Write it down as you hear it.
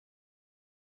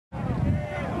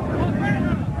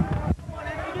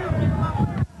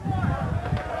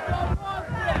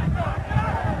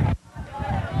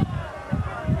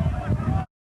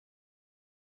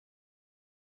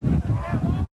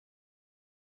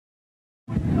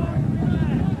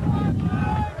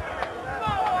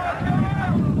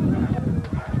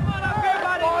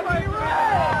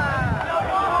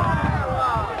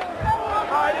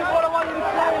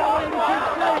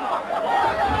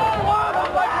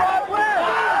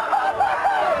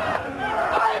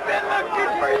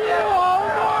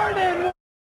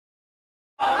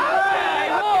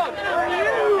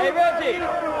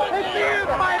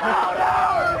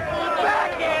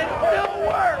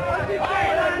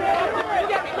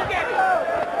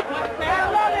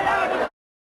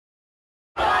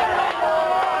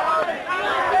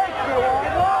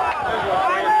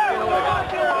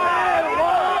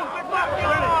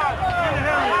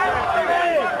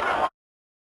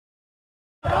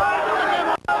Go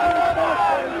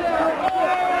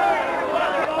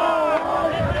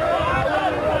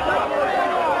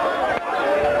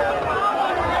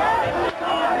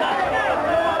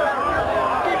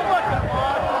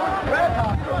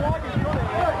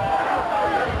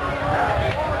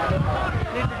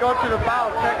to the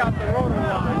bow, check out the rotor.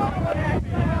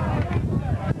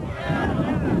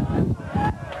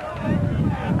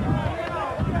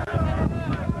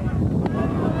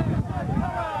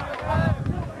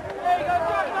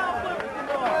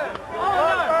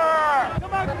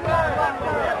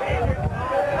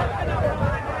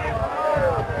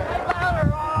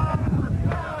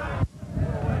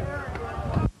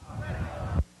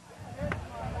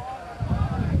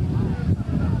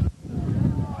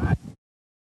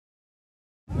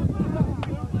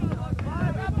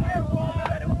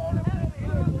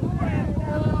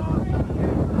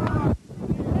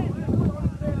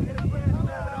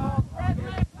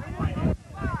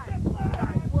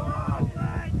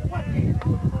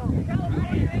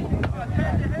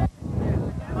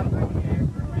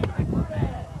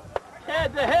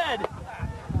 Head to head.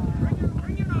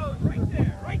 Bring your nose right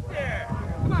there, right there.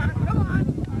 Come on, come on.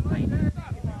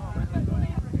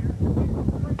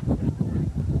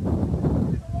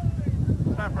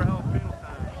 Time for hell field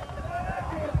time.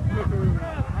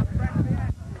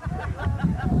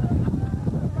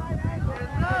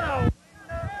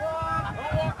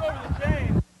 Don't walk over the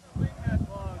chain.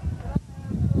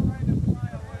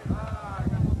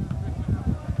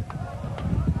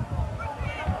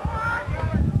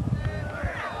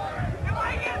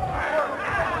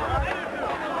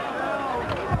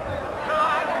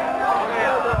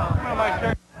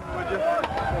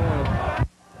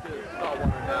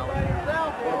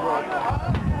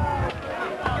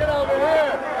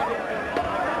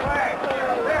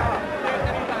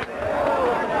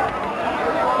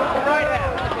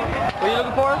 What are you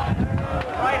looking for?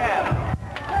 Right hand.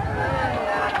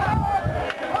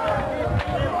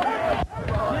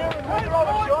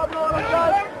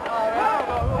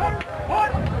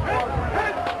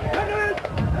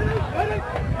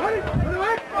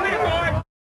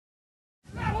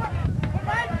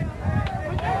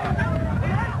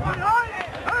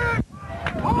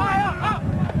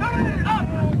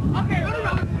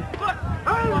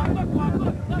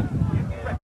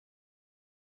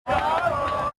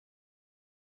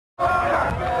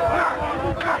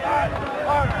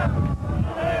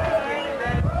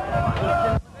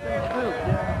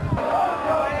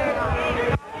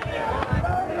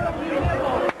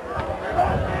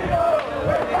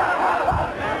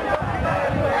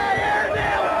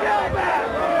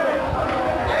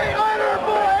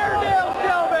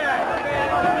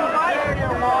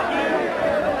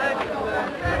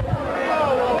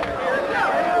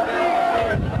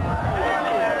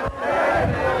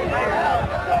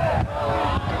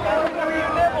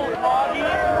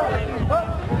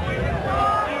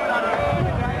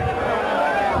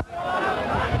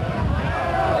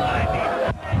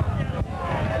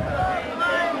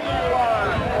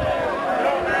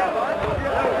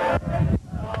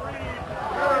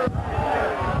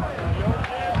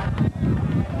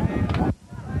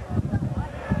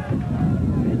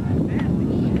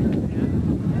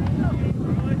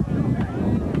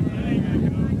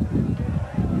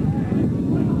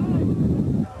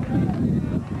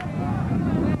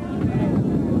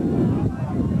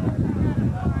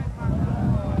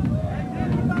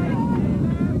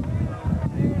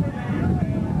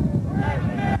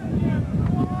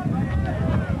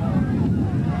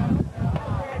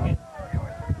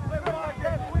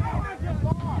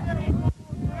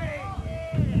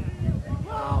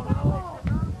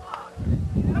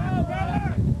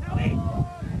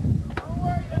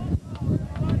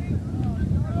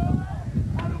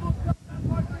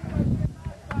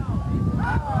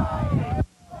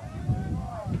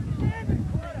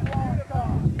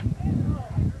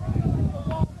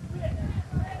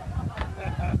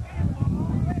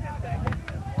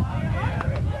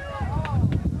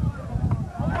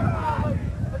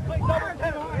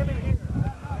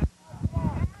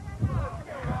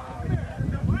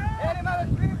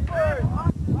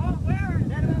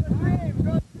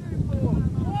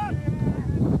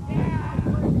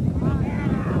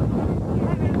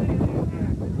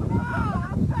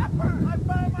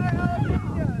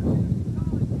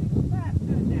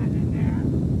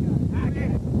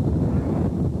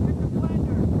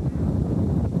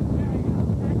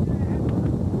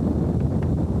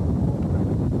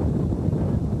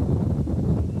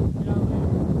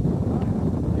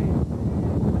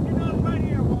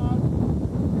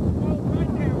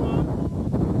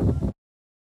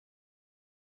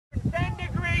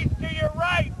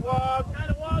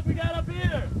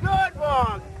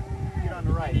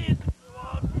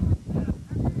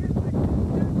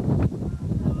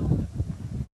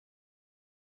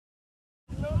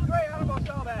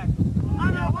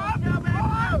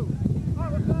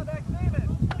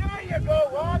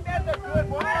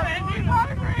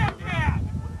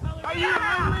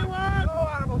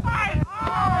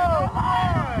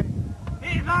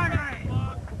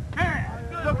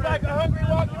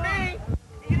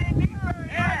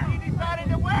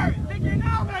 What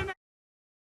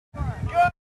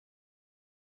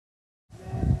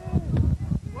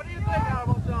do you think,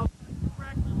 Honorable Self?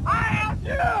 I asked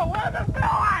you! Where's the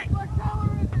filling? What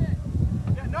color is it?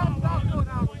 Yeah, no, don't do it,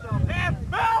 Honorable Self. It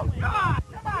smells good! Come on!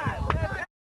 It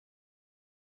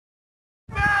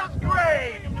smells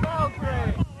great! It smells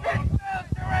great! It smells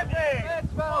terrific! It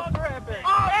smells terrific!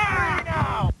 Oh, there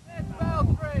now! It smells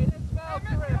great! It smells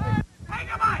terrific! Hey,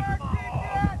 come on!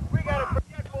 We got a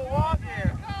forgetful walk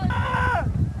here. Ah!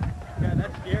 Yeah,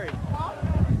 that's scary.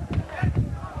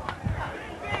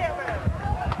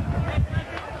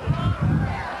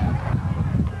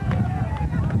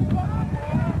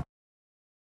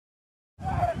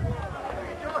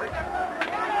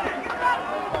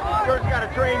 George's got a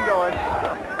train going.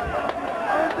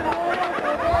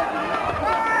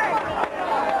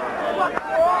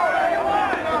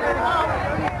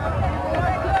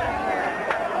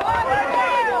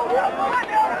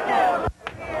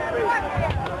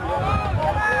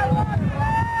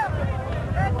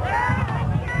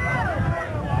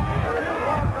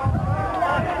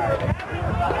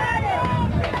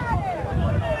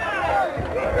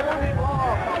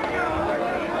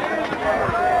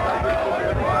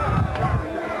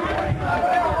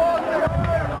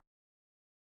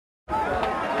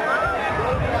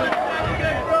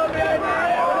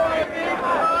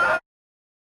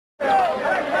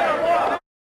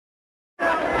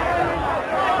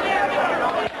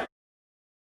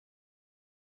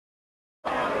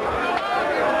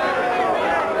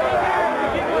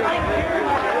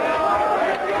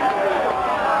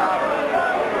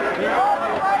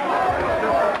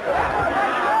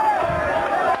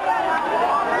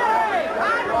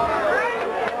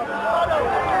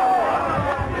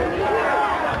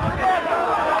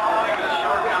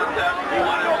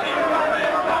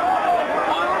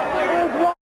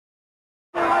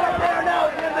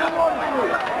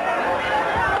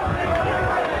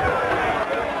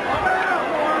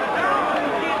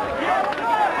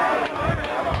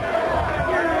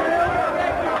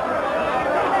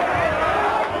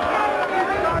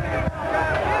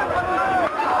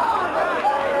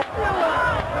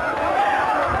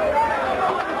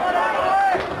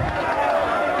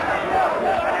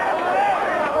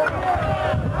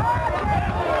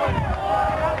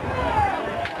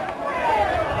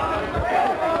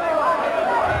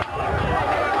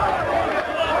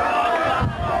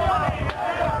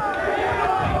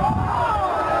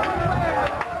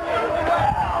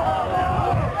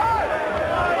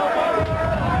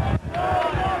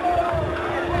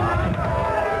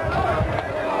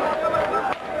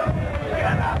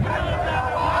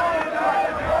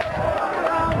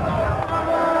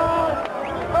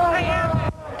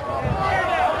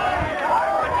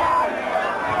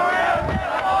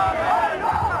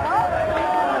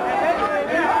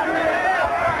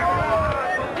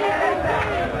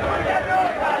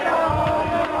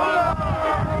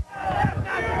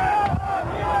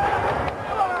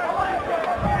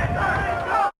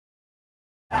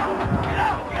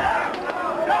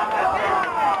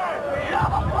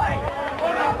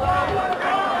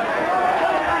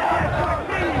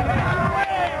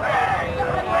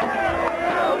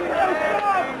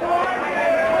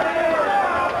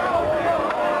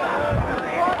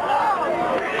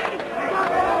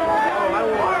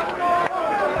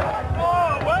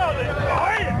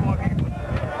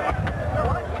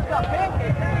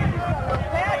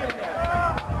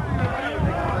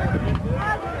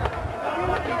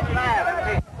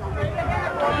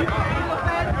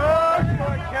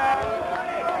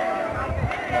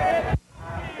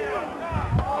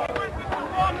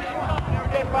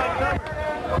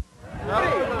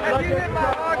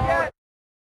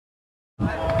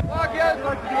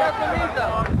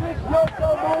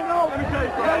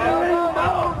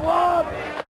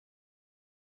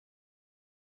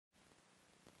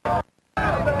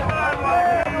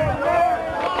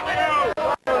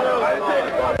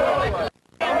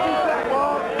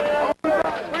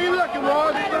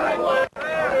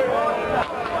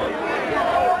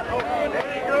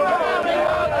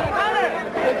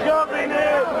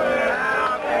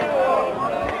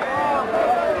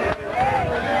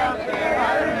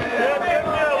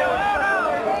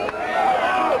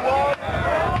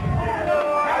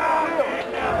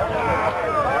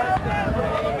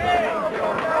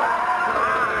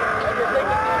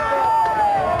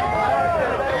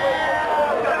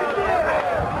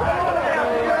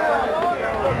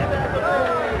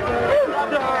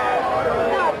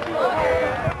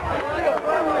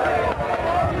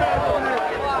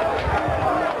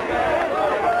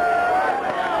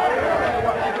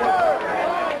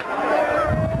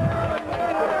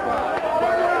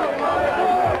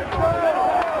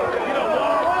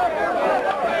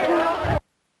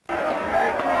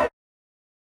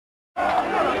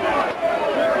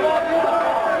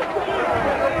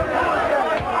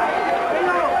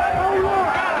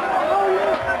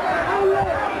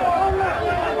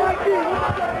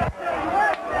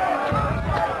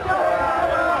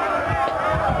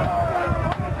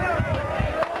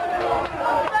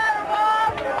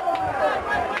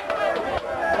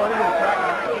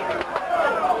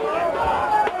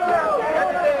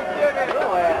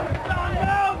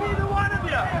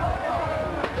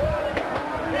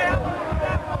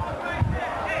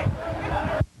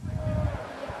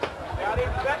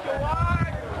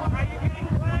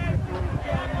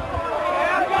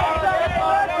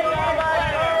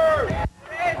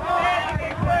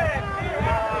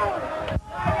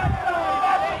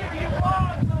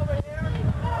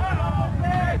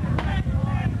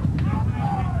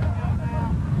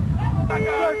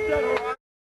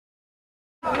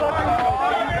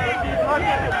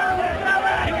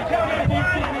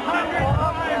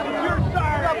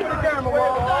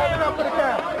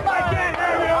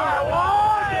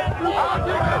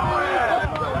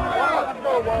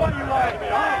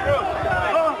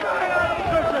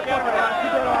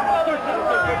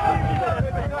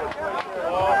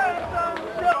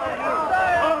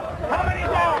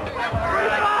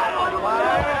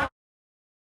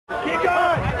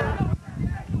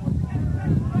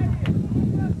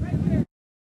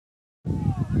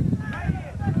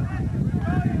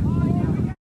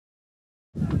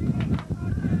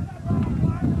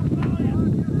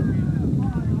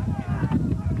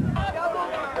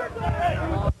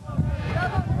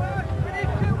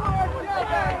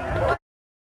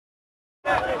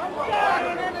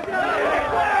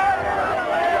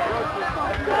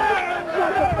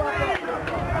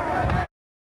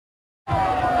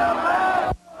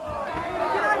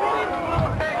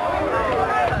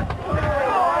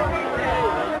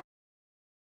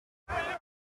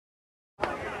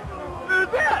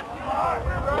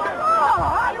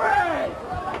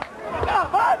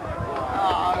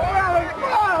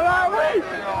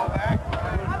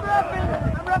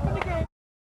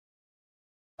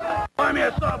 Find me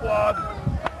a sublog.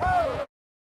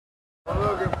 I'm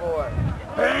looking for it.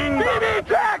 Bing! BB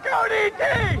track ODT!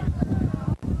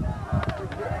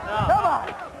 Come on!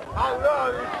 I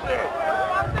love this shit.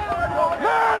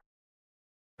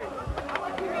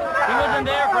 He wasn't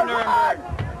there for Nuremberg.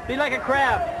 Be like a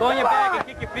crab. Go on your back and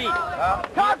kick your feet. Go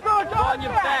on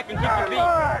your back and kick your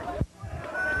feet.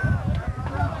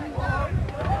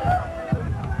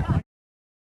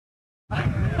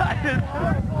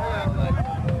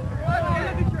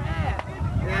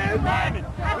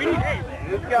 We need, hey,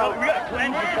 let's go. We got to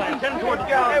cleanse this place. Send him towards the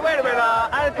go. Hey, wait a minute. I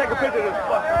had to take a picture of this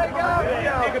fucker.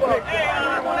 Take a picture. Hey,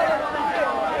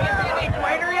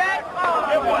 equator yet?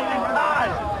 It wasn't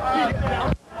time.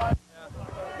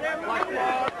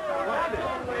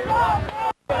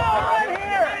 Right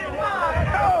here.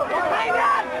 Hang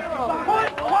on.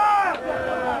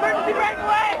 Emergency break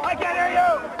away. I can't hear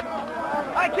you.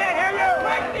 I can't hear you.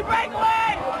 Emergency break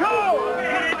away. Go.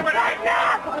 Right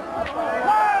now.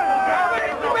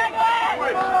 Emergency break away.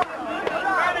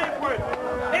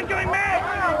 Incoming man.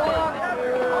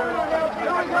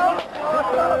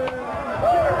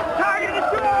 Target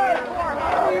destroyed.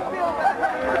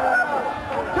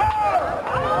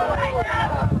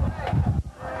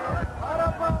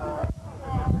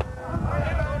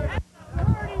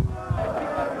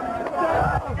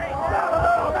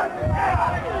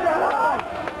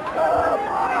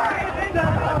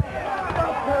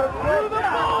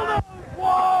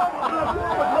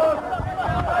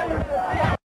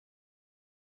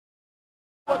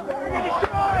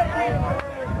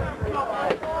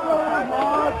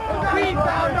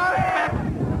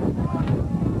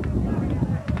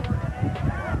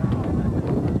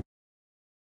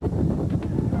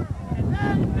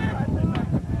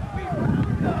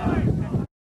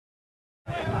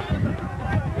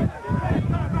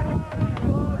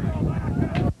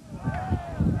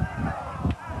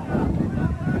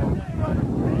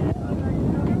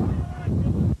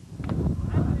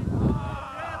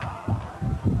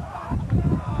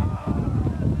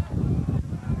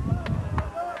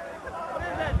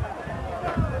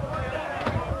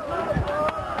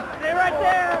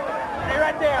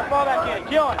 Fall back in.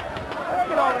 Kill him.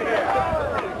 Get over here.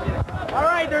 All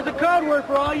right, there's a code word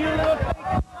for all you little...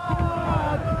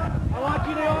 I want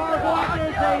you to all go out there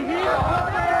and say, here,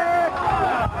 over there.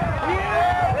 Here.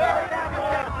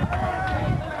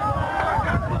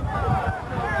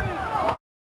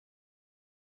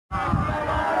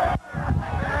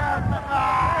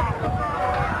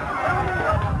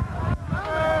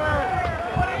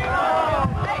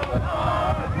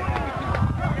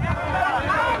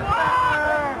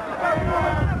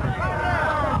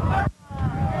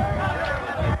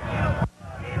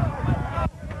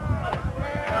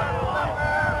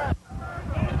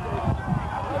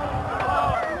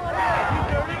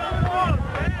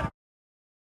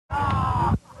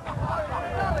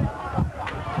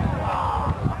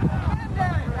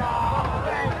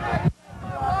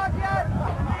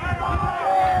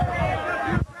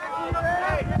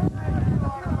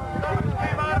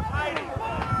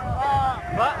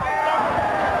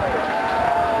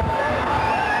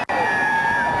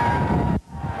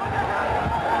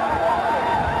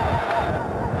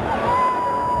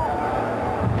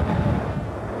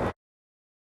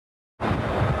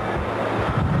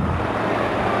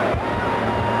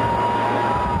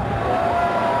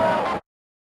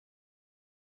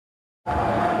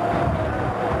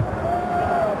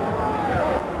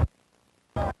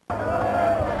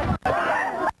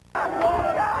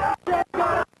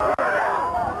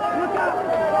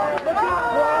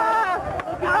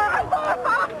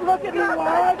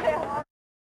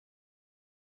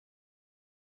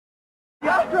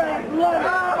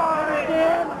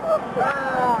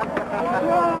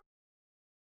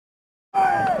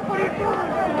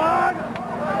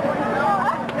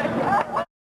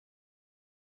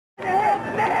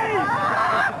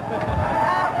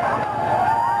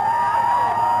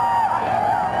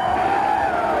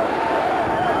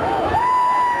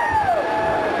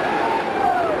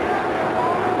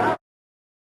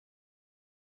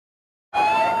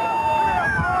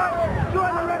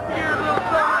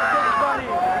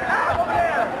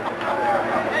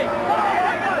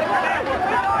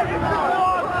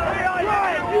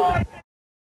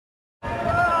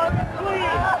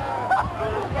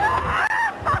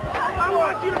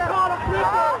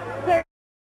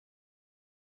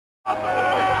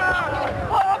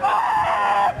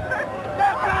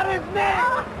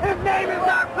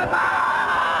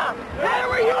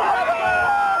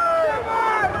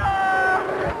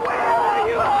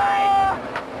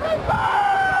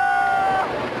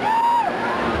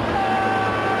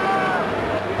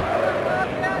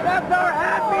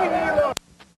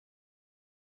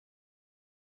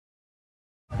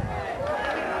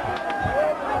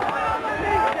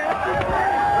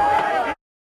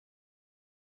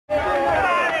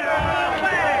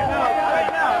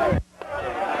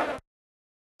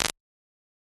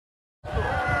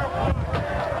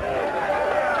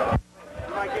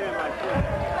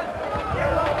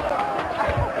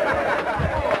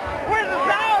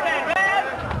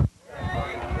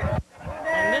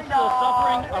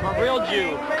 of a real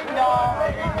Jew.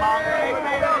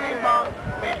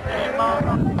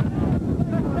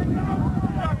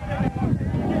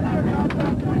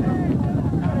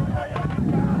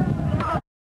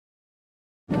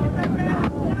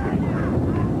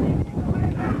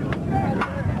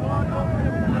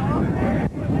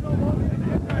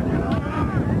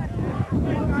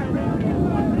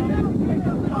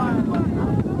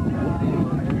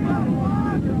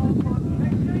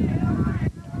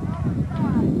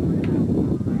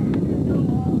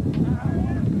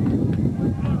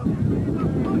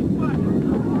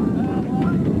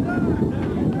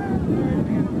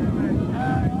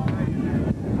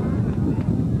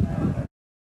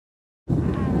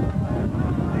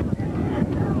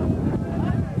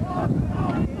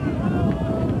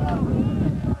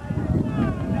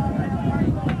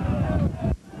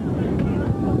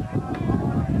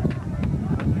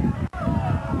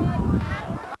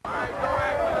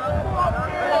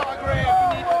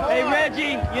 Hey,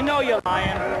 Reggie, you know you're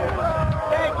lying.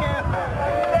 Thank you.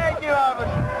 Thank you,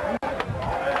 officer.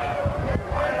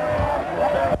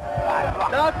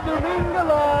 Dr.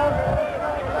 Ringala.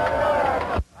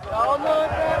 Y'all know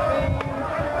what that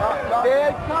means.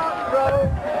 Dead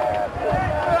cockroach.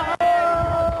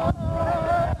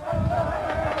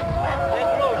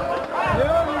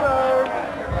 Nuremberg.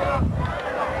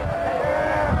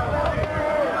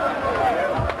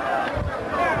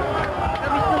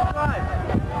 Let me still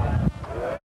drive.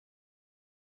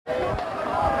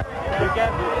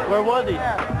 Where was he?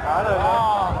 I don't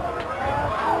know.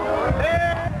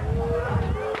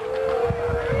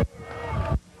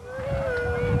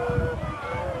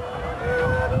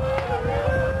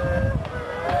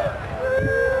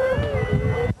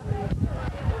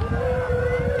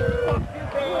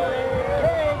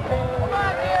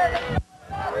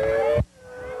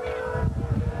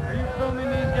 Are you filming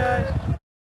these guys?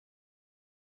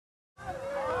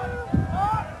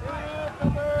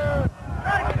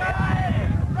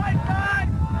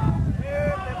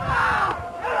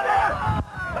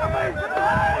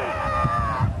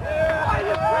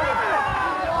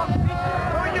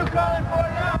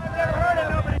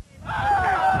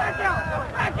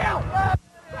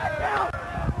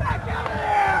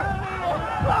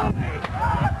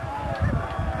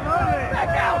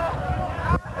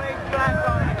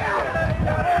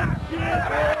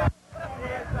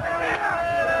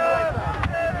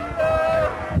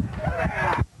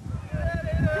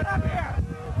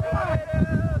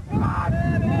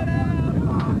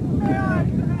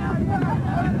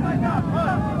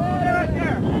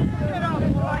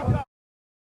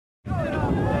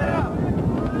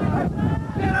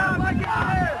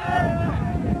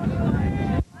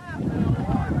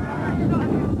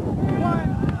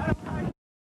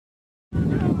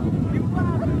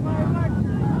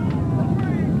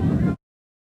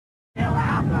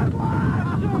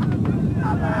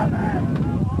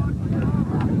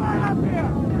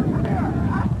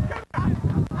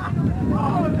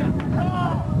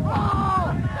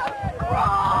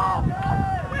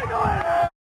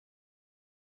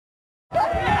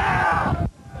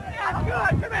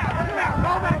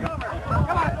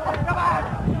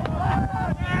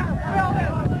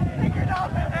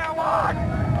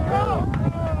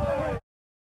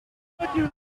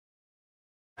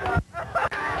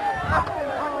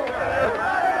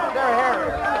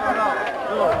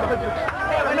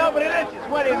 I know, but it is. It's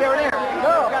sweaty. They're there.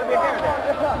 No. It's got to be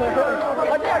there.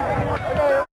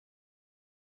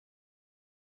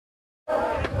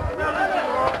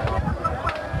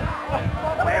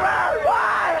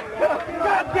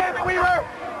 God damn it, Weaver!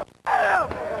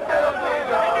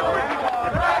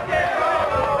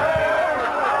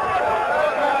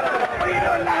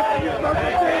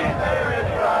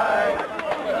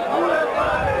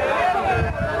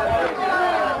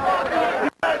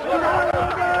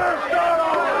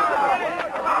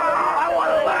 I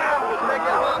want to laugh!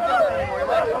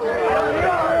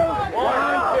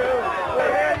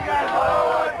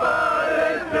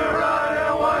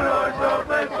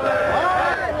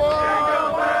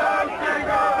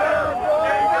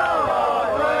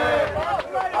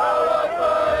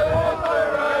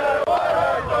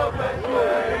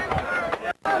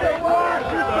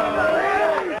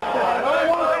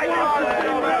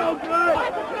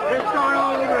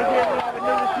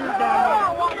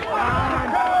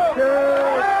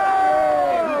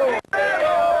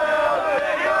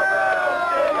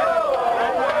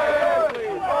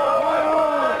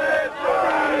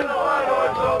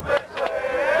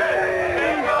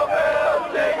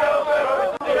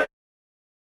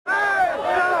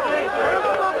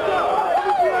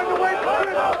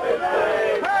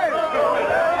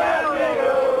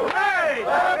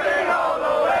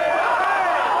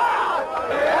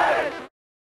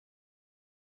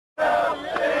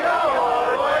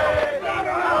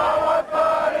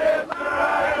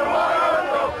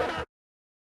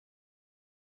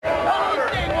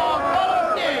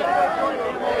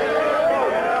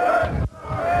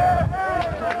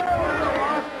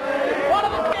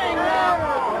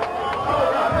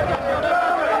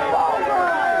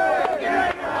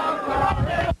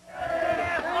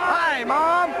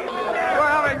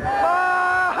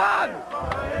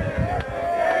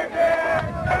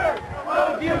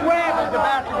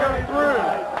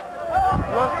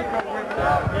 us to come bring it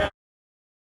out. Yeah.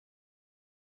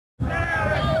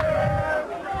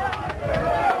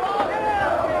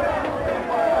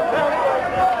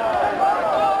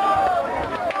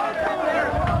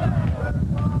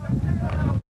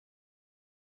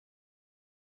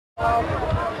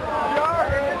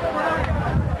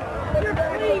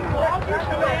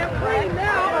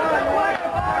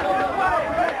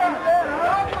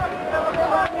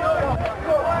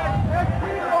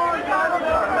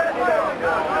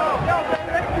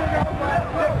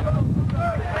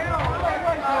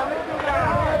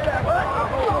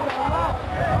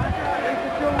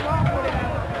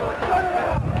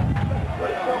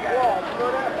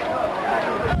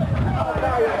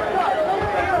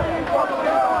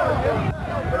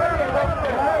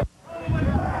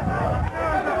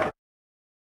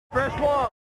 First one.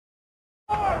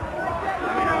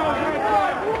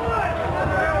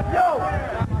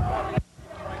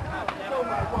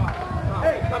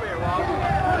 Hey, come here, Walt.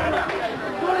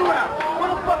 What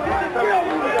the fuck is this?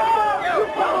 You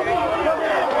follow me.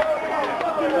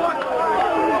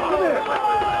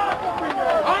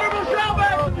 Honorable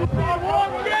salvation. You see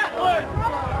one Gatlin.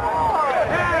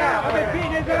 Yeah, I've been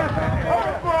beating his ass.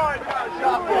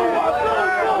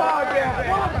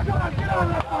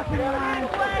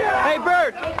 Hey,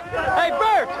 Bert! Hey,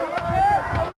 Bert!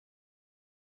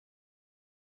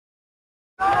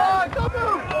 Don't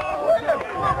move!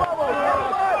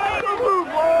 Don't move,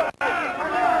 boy!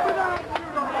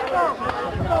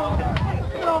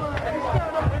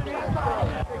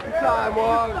 Take your time,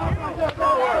 Wong.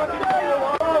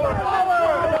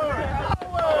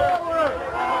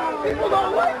 People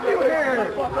don't like you here!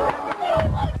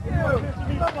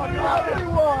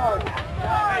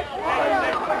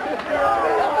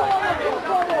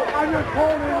 I'm just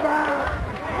holding back.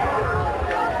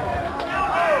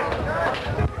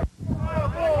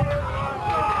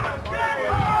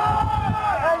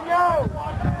 Hey, yo!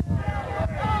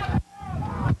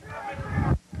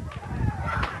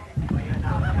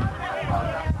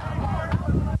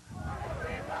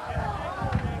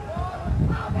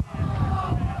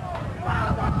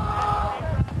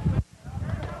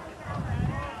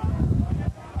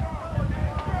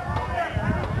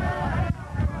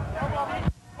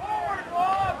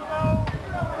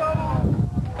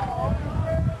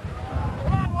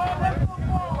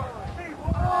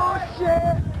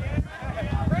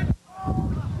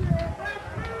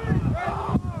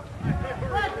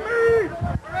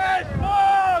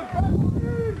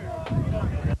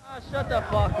 Shut the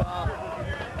fuck up.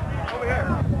 Over here.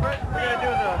 We're gonna do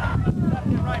the left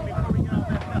and right before we get all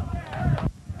messed up.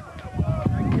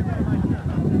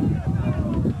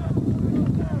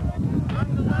 On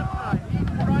the left side, he's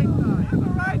the right side. To the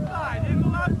right side, in the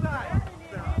left side.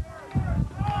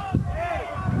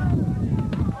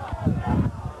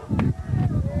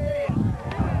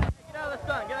 Get out of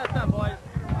the sun, boys.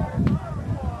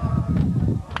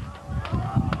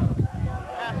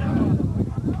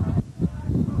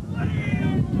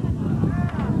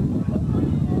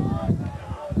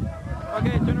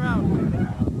 Okay, turn around.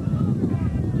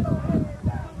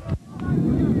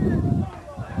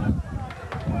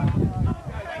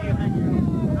 Thank you.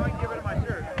 Now I can get rid of my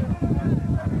shirt.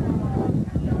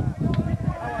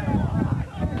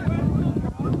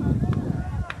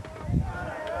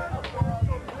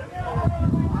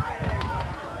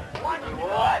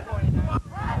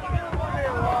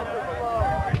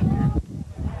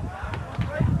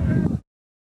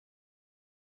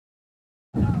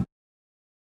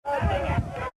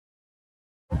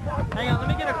 Hang on, let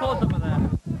me get a close-up of that.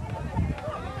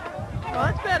 Oh,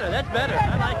 that's better, that's better.